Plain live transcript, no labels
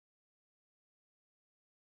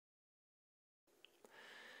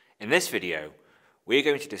In this video, we're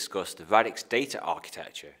going to discuss the Radix data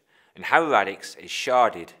architecture and how Radix is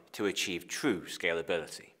sharded to achieve true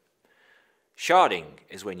scalability. Sharding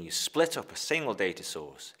is when you split up a single data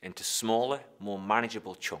source into smaller, more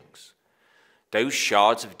manageable chunks. Those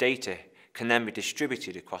shards of data can then be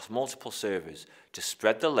distributed across multiple servers to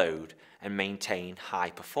spread the load and maintain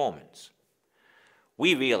high performance.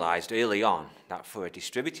 We realized early on that for a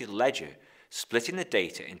distributed ledger, splitting the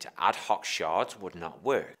data into ad hoc shards would not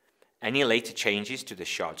work. Any later changes to the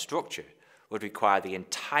shard structure would require the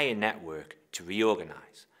entire network to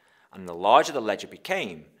reorganize, and the larger the ledger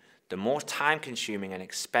became, the more time-consuming and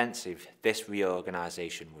expensive this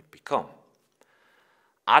reorganization would become.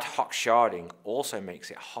 Ad hoc sharding also makes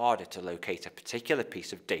it harder to locate a particular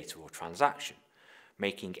piece of data or transaction,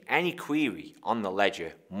 making any query on the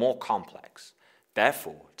ledger more complex,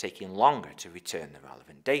 therefore taking longer to return the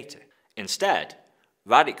relevant data. Instead,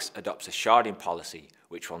 Radix adopts a sharding policy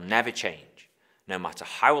which will never change, no matter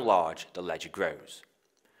how large the ledger grows.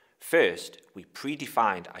 First, we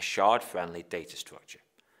predefined a shard-friendly data structure,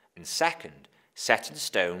 and second, set in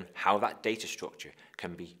stone how that data structure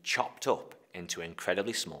can be chopped up into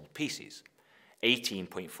incredibly small pieces,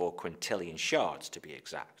 18.4 quintillion shards to be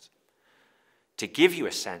exact. To give you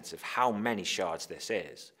a sense of how many shards this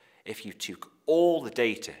is, if you took all the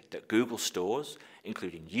data that Google stores,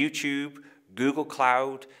 including YouTube, Google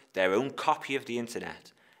Cloud, their own copy of the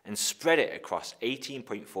internet, and spread it across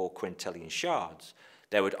 18.4 quintillion shards,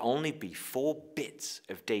 there would only be 4 bits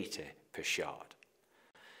of data per shard.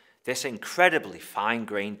 This incredibly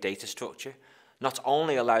fine-grained data structure not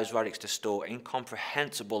only allows Radix to store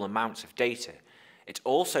incomprehensible amounts of data, it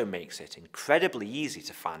also makes it incredibly easy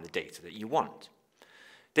to find the data that you want.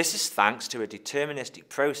 This is thanks to a deterministic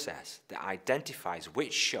process that identifies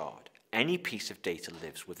which shard any piece of data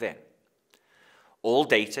lives within. All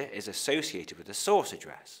data is associated with a source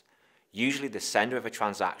address, usually the sender of a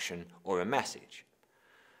transaction or a message.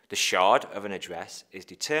 The shard of an address is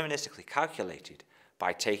deterministically calculated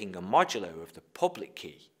by taking a modulo of the public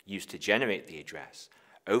key used to generate the address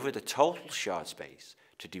over the total shard space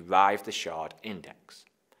to derive the shard index.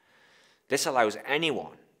 This allows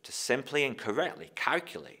anyone to simply and correctly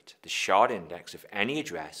calculate the shard index of any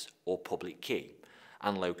address or public key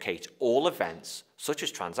and locate all events, such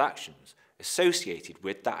as transactions, associated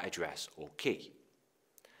with that address or key.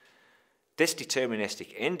 This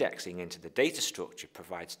deterministic indexing into the data structure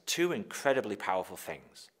provides 2 incredibly powerful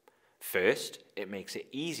things. First, it makes it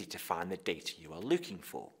easy to find the data you are looking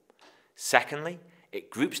for. Secondly, it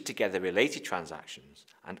groups together related transactions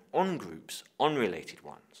and ungroups unrelated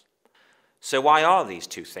ones. So why are these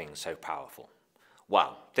 2 things so powerful?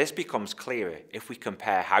 Well, this becomes clearer if we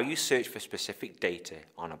compare how you search for specific data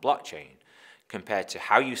on a blockchain compared to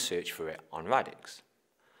how you search for it on Radix.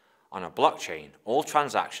 On a blockchain, all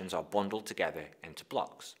transactions are bundled together into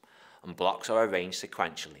blocks, and blocks are arranged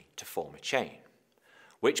sequentially to form a chain.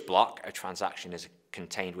 Which block a transaction is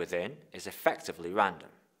contained within is effectively random.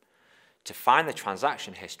 To find the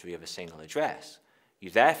transaction history of a single address, you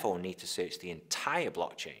therefore need to search the entire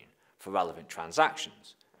blockchain for relevant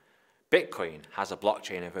transactions. Bitcoin has a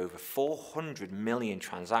blockchain of over 400 million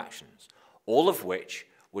transactions, all of which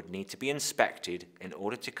would need to be inspected in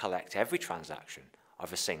order to collect every transaction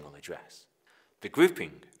of a single address. The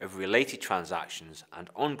grouping of related transactions and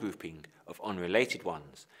ungrouping of unrelated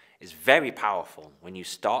ones is very powerful when you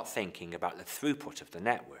start thinking about the throughput of the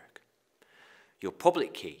network. Your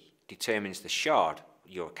public key determines the shard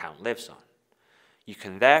your account lives on. You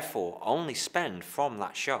can therefore only spend from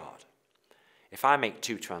that shard. If I make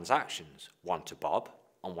 2 transactions, one to Bob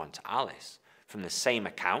and one to Alice, from the same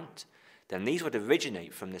account, then these would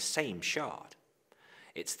originate from the same shard.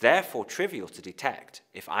 It's therefore trivial to detect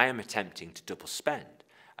if I am attempting to double spend,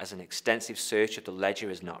 as an extensive search of the ledger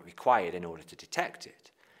is not required in order to detect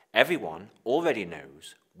it. Everyone already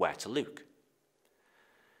knows where to look.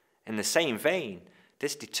 In the same vein,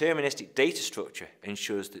 this deterministic data structure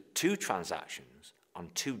ensures that 2 transactions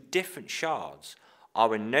on 2 different shards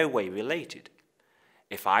are in no way related.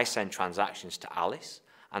 If I send transactions to Alice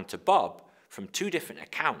and to Bob from 2 different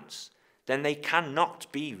accounts, then they cannot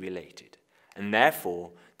be related, and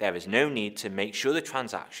therefore there is no need to make sure the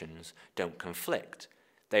transactions don't conflict.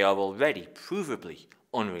 They are already provably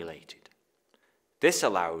unrelated. This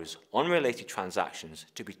allows unrelated transactions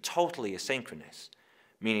to be totally asynchronous,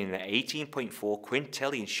 meaning that 18.4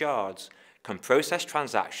 quintillion shards can process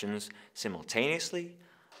transactions simultaneously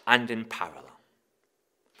and in parallel.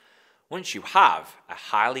 Once you have a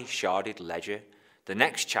highly sharded ledger, the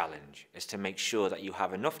next challenge is to make sure that you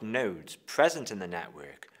have enough nodes present in the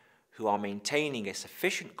network who are maintaining a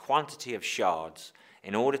sufficient quantity of shards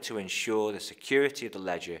in order to ensure the security of the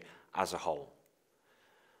ledger as a whole.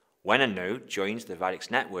 When a node joins the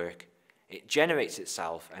Radix network, it generates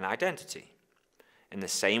itself an identity. In the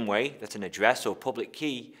same way that an address or public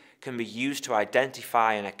key can be used to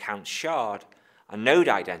identify an account shard, a node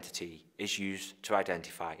identity is used to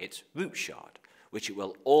identify its root shard, which it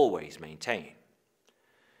will always maintain.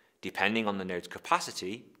 Depending on the node's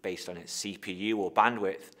capacity, based on its CPU or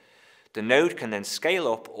bandwidth, the node can then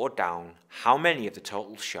scale up or down how many of the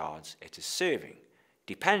total shards it is serving,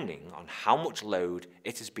 depending on how much load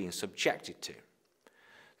it is being subjected to.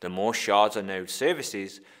 The more shards a node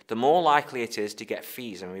services, the more likely it is to get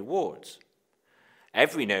fees and rewards.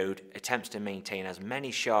 Every node attempts to maintain as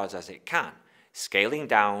many shards as it can, scaling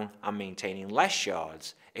down and maintaining less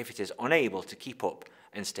shards if it is unable to keep up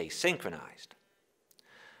and stay synchronized.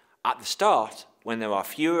 At the start, when there are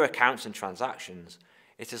fewer accounts and transactions,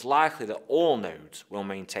 it is likely that all nodes will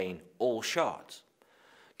maintain all shards.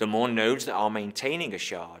 The more nodes that are maintaining a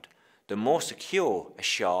shard, the more secure a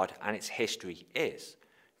shard and its history is,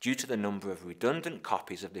 due to the number of redundant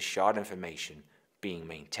copies of the shard information being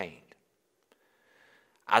maintained.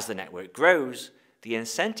 As the network grows, the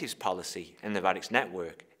incentives policy in the Radix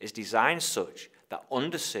network is designed such that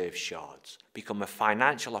underserved shards become a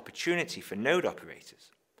financial opportunity for node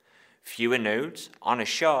operators. Fewer nodes on a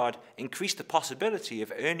shard increase the possibility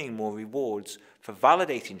of earning more rewards for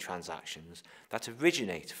validating transactions that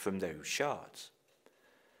originate from those shards.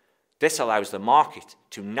 This allows the market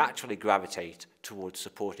to naturally gravitate towards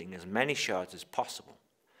supporting as many shards as possible,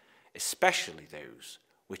 especially those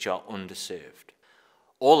which are underserved.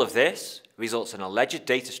 All of this results in a ledger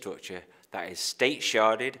data structure that is state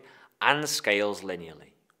sharded and scales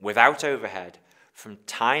linearly, without overhead, from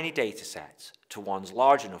tiny datasets to ones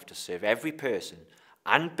large enough to serve every person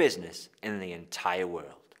and business in the entire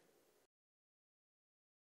world.